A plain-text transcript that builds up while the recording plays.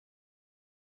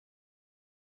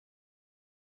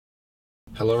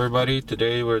Hello everybody,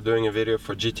 today we're doing a video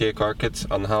for GTA Car Kits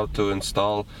on how to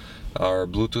install our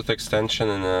Bluetooth extension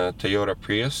in a Toyota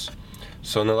Prius.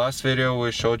 So in the last video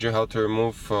we showed you how to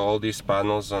remove all these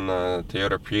panels on a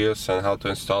Toyota Prius and how to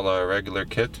install a regular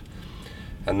kit.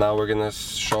 And now we're gonna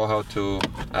show how to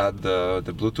add the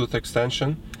Bluetooth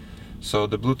extension. So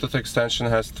the Bluetooth extension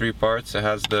has three parts. It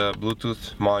has the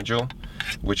Bluetooth module,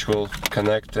 which will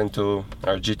connect into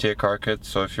our GTA Car Kit.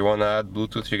 So if you want to add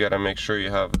Bluetooth, you gotta make sure you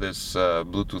have this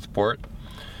Bluetooth port.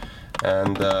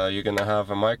 And you're gonna have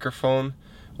a microphone,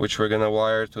 which we're gonna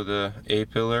wire to the A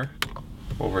pillar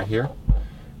over here.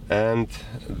 And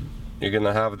you're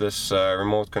gonna have this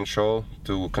remote control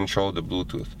to control the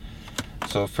Bluetooth.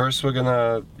 So first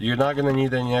you're not gonna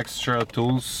need any extra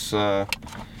tools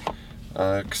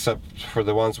except for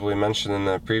the ones we mentioned in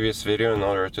the previous video in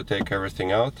order to take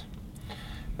everything out.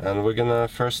 And we're gonna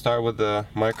first start with the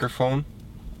microphone,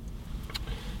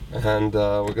 and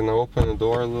we're gonna open the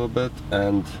door a little bit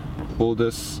and pull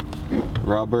this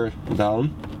rubber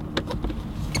down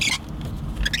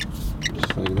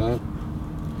just like that.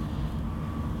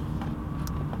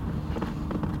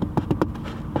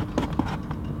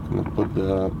 I'm gonna put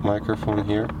the microphone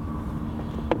here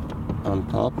on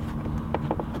top,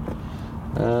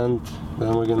 and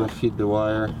then we're gonna feed the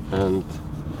wire and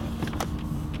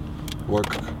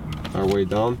work our way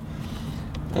down.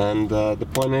 And the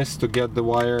point is to get the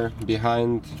wire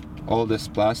behind all this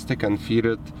plastic and feed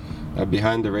it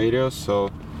behind the radio.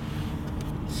 So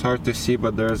it's hard to see,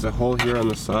 but there's a hole here on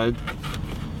the side.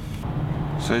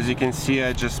 So as you can see,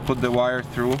 I just put the wire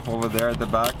through over there at the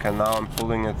back, and now I'm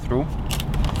pulling it through.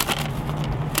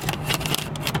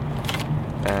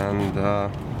 And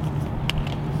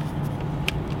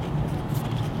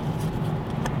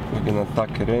we're gonna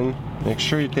tuck it in. Make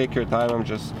sure you take your time, I'm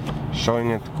just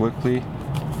showing it quickly.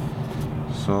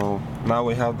 So now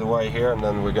we have the wire here, and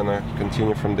then we're gonna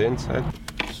continue from the inside.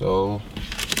 So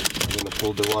I'm gonna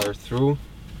pull the wire through.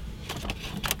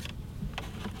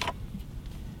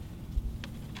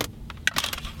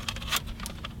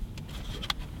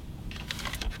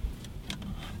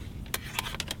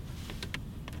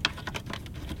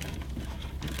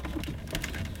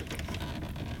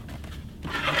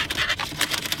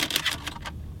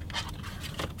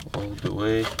 All the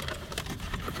way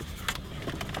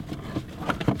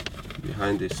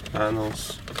behind these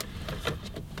panels,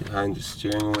 behind the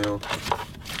steering wheel.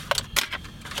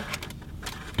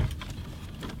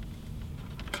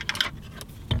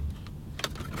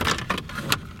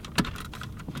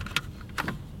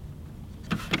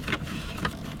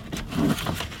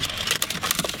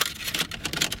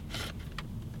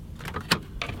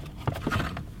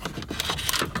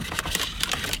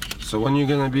 So when you're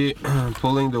gonna be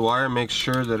pulling the wire, make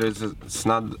sure that it's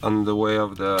not on the way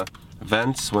of the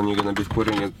vents when you're gonna be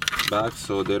putting it back,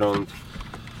 so they don't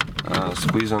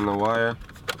squeeze on the wire.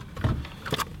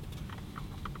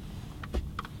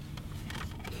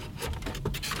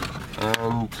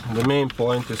 And the main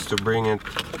point is to bring it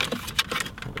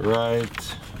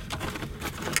right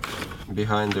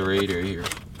behind the radio here.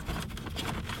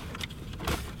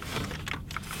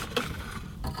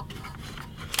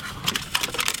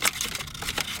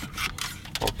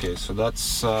 Okay, so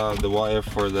that's the wire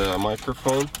for the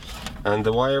microphone, and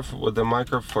the wire for the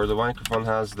microphone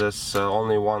has this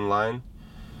only one line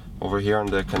over here on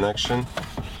the connection.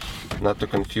 Not to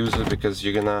confuse it, because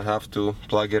you're gonna have to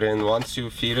plug it in. Once you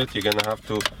feed it, you're gonna have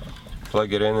to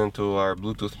plug it in into our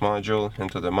Bluetooth module,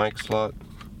 into the mic slot,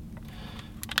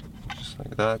 just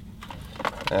like that.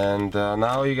 And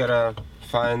now you gotta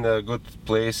find a good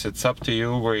place. It's up to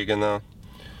you where you're gonna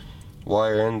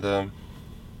wire in the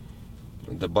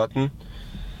button.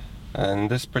 And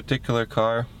this particular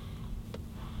car,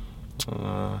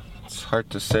 it's hard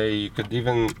to say. You could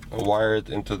even wire it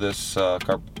into this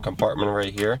compartment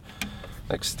right here,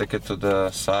 like stick it to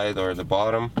the side or the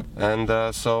bottom.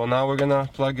 And so now we're gonna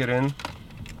plug it in,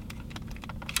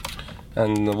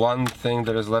 and the one thing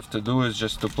that is left to do is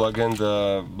just to plug in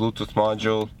the Bluetooth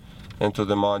module into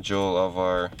the module of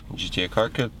our GTA Car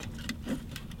Kit,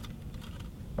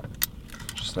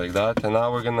 just like that. And now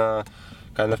we're gonna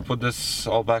kind of put this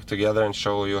all back together and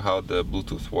show you how the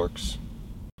Bluetooth works.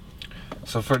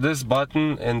 So for this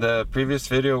button, in the previous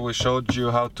video we showed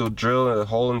you how to drill a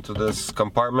hole into this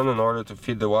compartment in order to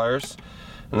feed the wires.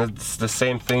 And it's the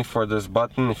same thing for this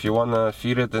button. If you want to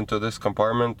feed it into this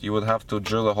compartment, you would have to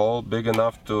drill a hole big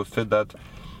enough to fit that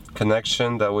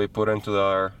connection that we put into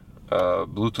our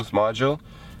Bluetooth module,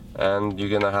 and you're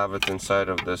gonna have it inside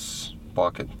of this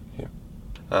pocket here.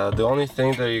 The only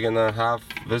thing that you're gonna have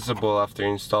visible after you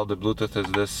install the Bluetooth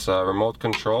is this remote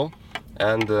control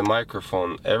and the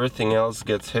microphone. Everything else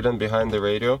gets hidden behind the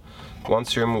radio.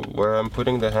 Once you're where I'm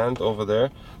putting the hand over there,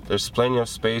 there's plenty of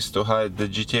space to hide the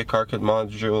GTA car kit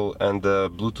module and the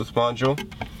Bluetooth module.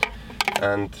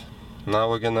 And now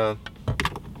we're gonna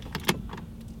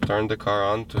turn the car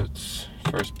on to its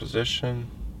first position.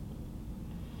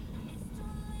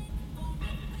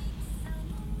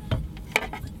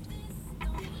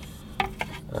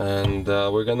 And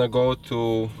we're gonna go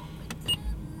to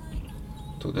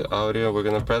the audio. We're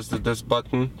gonna press this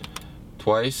button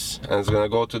twice, and it's gonna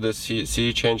go to the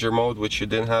CD changer mode, which you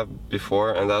didn't have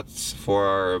before, and that's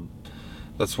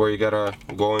where you gotta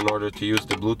go in order to use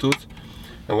the Bluetooth.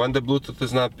 And when the Bluetooth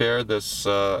is not paired, this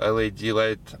LED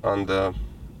light on the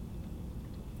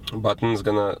button is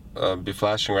gonna be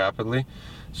flashing rapidly.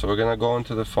 So we're gonna go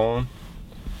into the phone,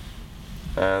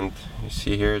 and you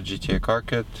see here GTA car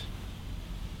kit.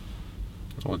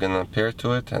 We're gonna pair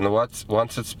to it, and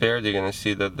once it's paired, you're gonna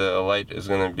see that the light is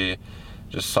gonna be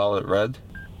just solid red.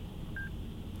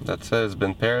 That's it, it's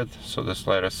been paired, so this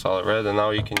light is solid red, and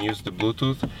now you can use the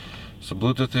Bluetooth. So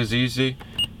Bluetooth is easy.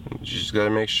 You just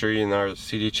gotta make sure you're in our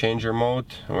CD changer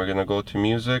mode, and we're gonna go to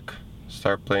music,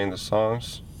 start playing the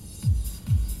songs,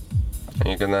 and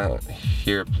you're gonna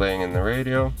hear it playing in the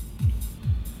radio.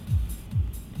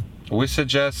 We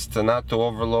suggest not to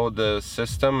overload the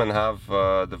system and have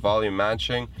the volume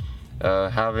matching,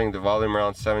 having the volume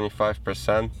around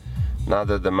 75%,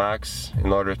 not at the max,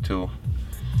 in order to.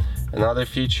 Another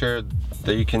feature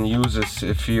that you can use is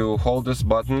if you hold this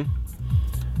button,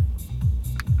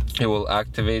 it will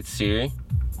activate Siri,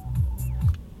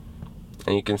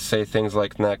 and you can say things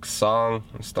like next song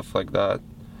and stuff like that.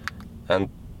 And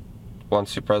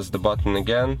once you press the button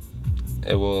again,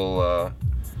 it will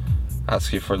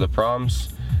ask you for the prompts.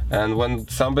 And when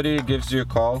somebody gives you a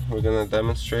call, we're gonna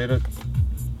demonstrate it,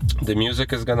 the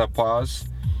music is gonna pause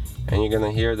and you're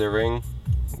gonna hear the ring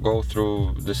go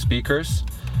through the speakers.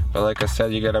 But like I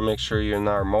said, you gotta make sure you're in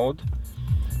our mode.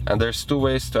 And there's two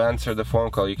ways to answer the phone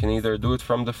call. You can either do it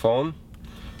from the phone,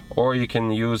 or you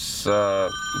can use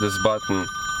this button,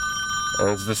 and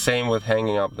it's the same with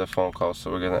hanging up the phone call.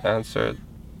 So we're gonna answer it,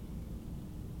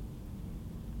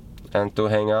 and to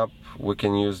hang up we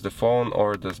can use the phone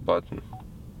or this button.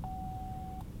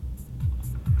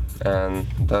 And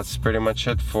that's pretty much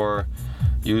it for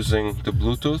using the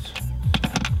Bluetooth.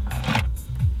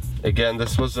 Again,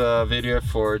 this was a video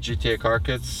for GTA car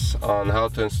kits on how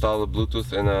to install the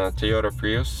Bluetooth in a Toyota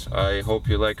Prius. I hope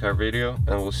you like our video,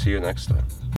 and we'll see you next time.